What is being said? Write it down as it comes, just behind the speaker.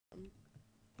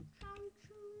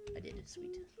did.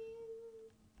 Sweet.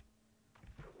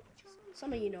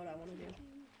 Some of you know what I want to do.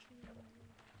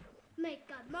 Make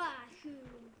a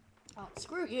mushroom. Oh,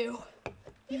 screw you.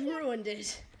 You ruined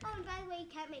it. Oh, and by the way, you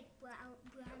can't make brown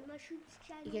mushrooms.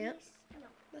 You can't? No.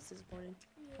 That's disappointing.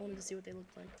 Yeah. I wanted to see what they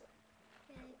looked like.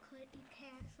 Yeah, you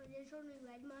can't. So there's only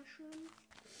red mushrooms.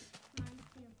 Reminds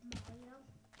me of Mario.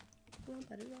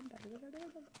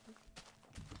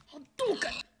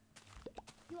 Hadouken!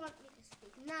 You want me to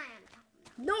speak? Nah, I'm talking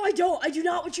now. No, I don't. I do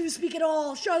not want you to speak at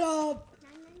all. Shut up.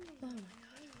 Oh my god.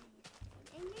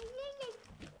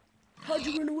 How'd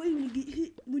you run away when you get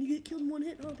hit? When you get killed in one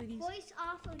hit, huh, piggies? Voice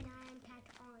off or Nyan Cat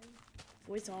on?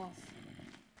 Voice off.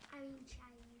 I mean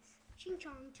Chinese. Ching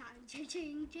chong chong ching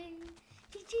ching ching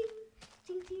ching ching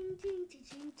ching ching ching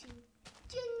ching ching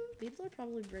ching. People are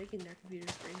probably breaking their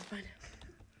computer screens by now.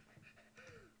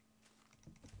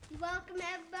 Welcome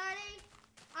everybody.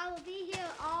 I will be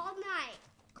here all night.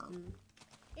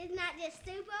 Isn't that just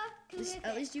super?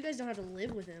 At least you guys don't have to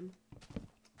live with him.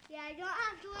 Yeah, I don't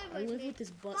have to live I with live me. with this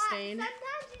butt But stain.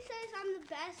 sometimes he says I'm the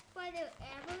best fighter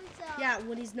ever, so... Yeah,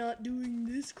 when he's not doing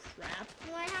this crap.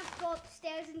 When I have to go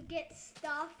upstairs and get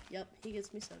stuff. Yep, he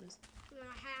gets me sodas. When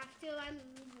I have to,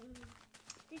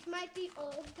 this might be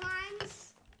old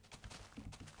times.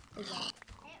 What's that?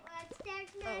 It was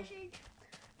text message.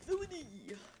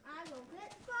 Foodie. I will get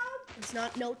the phone. It's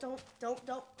not, no, don't.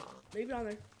 Leave it on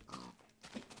there.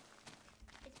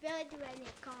 It's Billy Duran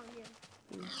calling you.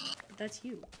 But that's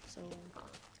you, so.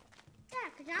 Yeah,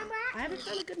 because I'm right. I haven't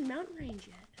found a good mountain range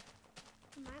yet.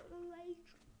 Mountain range?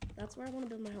 That's where I want to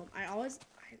build my home. I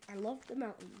love the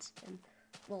mountains. And,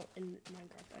 well, in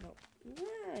Minecraft, I don't.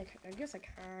 Yeah, I guess I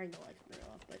kind of like them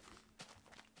off, but.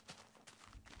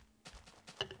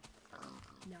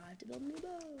 Now I have to build a new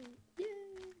boat. Yay!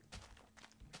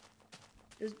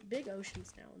 There's big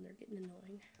oceans now, and they're getting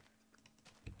annoying.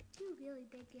 You're really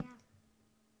big, yeah.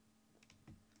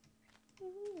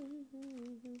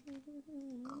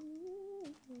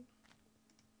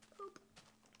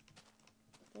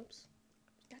 Whoops.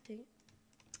 God dang it.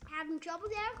 Having trouble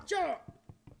there? Sure.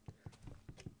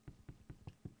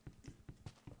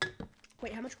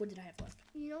 Wait, how much wood did I have left?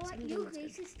 You know what? 17, You that's good.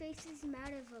 racist faces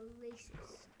matter of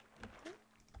races.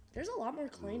 There's a lot more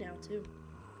clay now, too.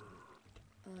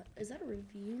 Is that a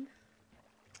ravine?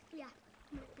 Yeah.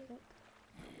 Yep.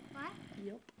 What?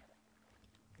 Yep.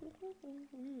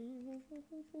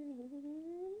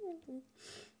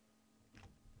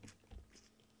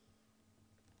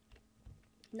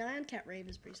 Nyan Cat Rave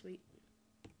is pretty sweet.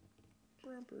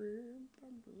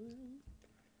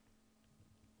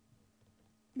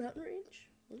 Mountain range?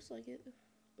 Looks like it.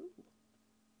 Ooh.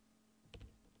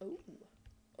 Oh.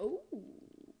 Oh.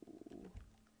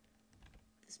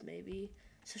 This may be.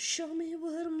 So show me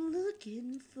what I'm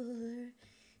looking for.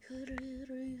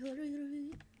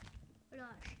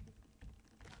 Gosh.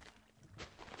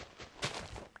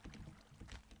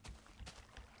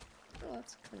 Oh,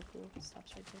 that's kind of cool. It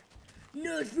stops right there.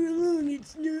 Not for long,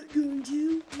 it's not going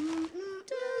to.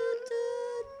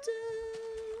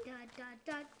 Da da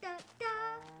da da da.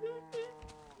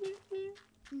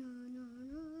 No no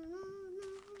no no.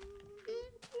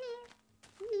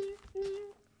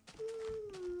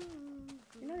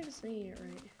 You're not even saying it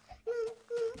right.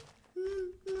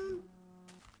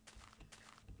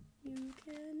 You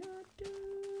cannot do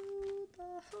the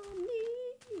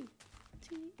harmony.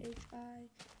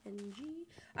 T-H-I-N-G.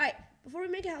 Alright, before we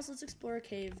make a house, let's explore a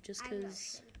cave just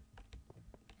because.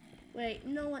 Wait,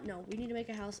 you know what? No, we need to make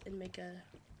a house and make a.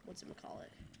 What's it call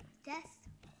it? Yes.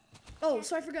 Oh,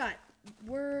 so I forgot.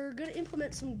 We're going to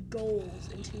implement some goals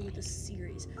into this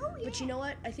series. Oh, yeah. But you know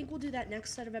what? I think we'll do that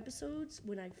next set of episodes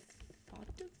when I've thought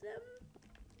of them.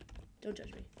 Don't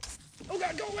judge me. Oh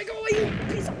god, go away, you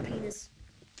piece of penis.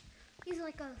 He's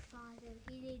like a father.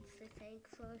 He needs to think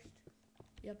first.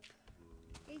 Yep.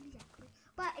 Exactly.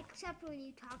 But except when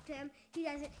you talk to him, he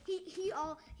doesn't. He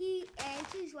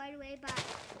answers right away. But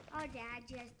our dad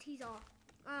he's all,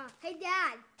 hey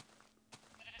dad.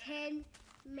 10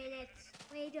 minutes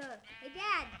later, hey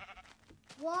dad.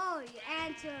 Whoa, you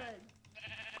answered.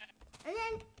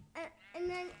 And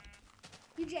then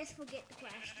you just forget the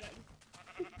question.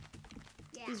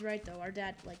 Yeah. He's right though. Our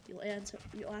dad, like, you'll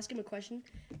ask him a question,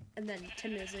 and then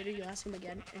 10 minutes later you'll ask him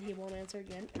again, and he won't answer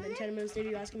again. And then 10 minutes later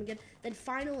you ask him again. Then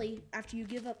finally, after you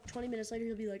give up 20 minutes later,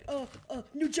 he'll be like,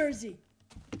 New Jersey.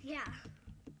 Yeah.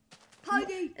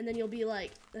 Party. And then he'll be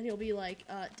like,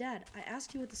 Dad, I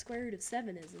asked you what the square root of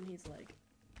 7 is, and he's like,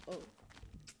 oh.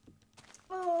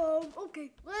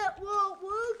 Okay. Well,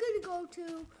 we're gonna go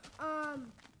to,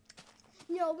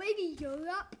 maybe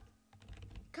Europe.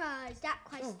 Cause that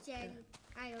question,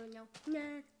 I don't know.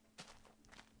 Nah.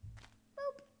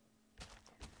 Boop.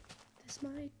 This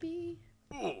might be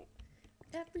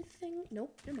everything.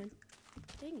 Nope, never mind.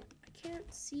 Dang it, I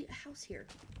can't see a house here.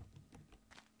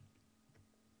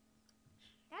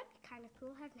 That'd be kind of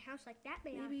cool, having a house like that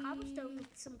made out Maybe- of cobblestone with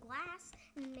some glass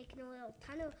and making a little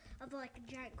tunnel of like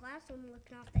a giant glass one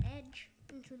looking off the edge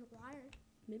into the water.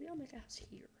 Maybe I'll make a house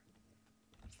here.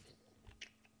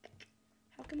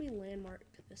 How can we landmark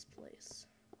this place?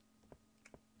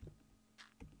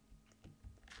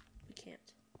 We can't.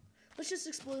 Let's just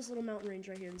explore this little mountain range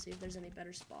right here and see if there's any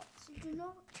better spots. Did you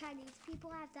know Chinese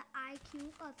people have the IQ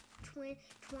of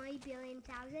 20 billion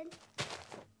thousand?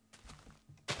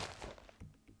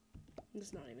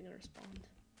 It's not even gonna respond.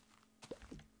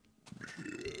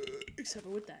 Except for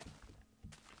with that.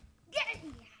 Yeah!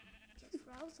 That's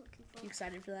what I was looking for. You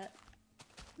excited for that?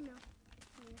 No.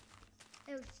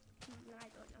 It was, I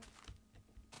don't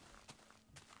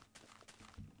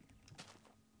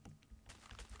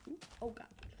know. Ooh, oh god.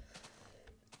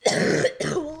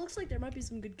 Well, it looks like there might be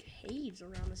some good caves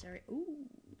around this area. Ooh.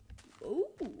 Ooh,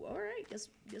 alright. Guess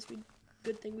we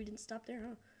good thing we didn't stop there,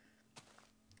 huh?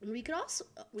 And we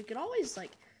could always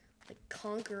like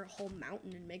conquer a whole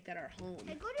mountain and make that our home.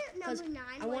 Hey, go to number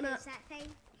 9. What is that thing?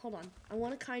 Hold on. I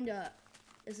wanna kinda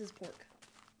this is pork.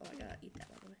 Oh, I gotta eat that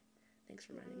by the way. Thanks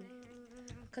for reminding me.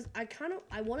 Cause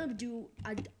I wanna do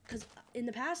cause in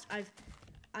the past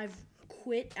I've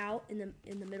quit out in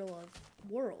the middle of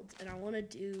worlds, and I want to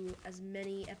do as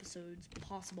many episodes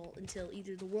possible until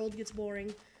either the world gets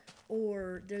boring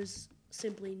or there's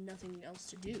simply nothing else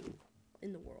to do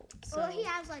in the world. So Or he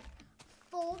has like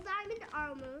full diamond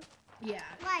armor, yeah.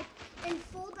 like in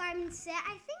full diamond set.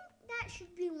 I think that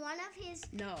should be one of his.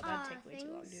 No, that'd take way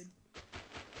too long, things. dude.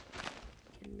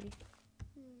 Kidding me?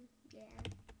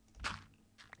 Yeah.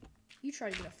 You try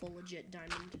to get a full legit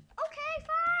diamond. Okay,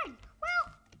 fine.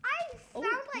 Well, I Oh,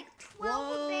 found like 12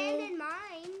 whoa. abandoned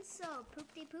mines, so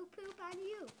poop-de poop-poop on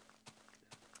you.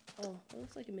 Oh, that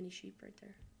looks like a mini sheep right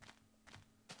there.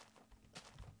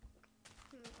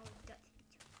 Oh, it does.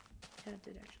 Yeah, it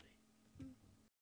did actually.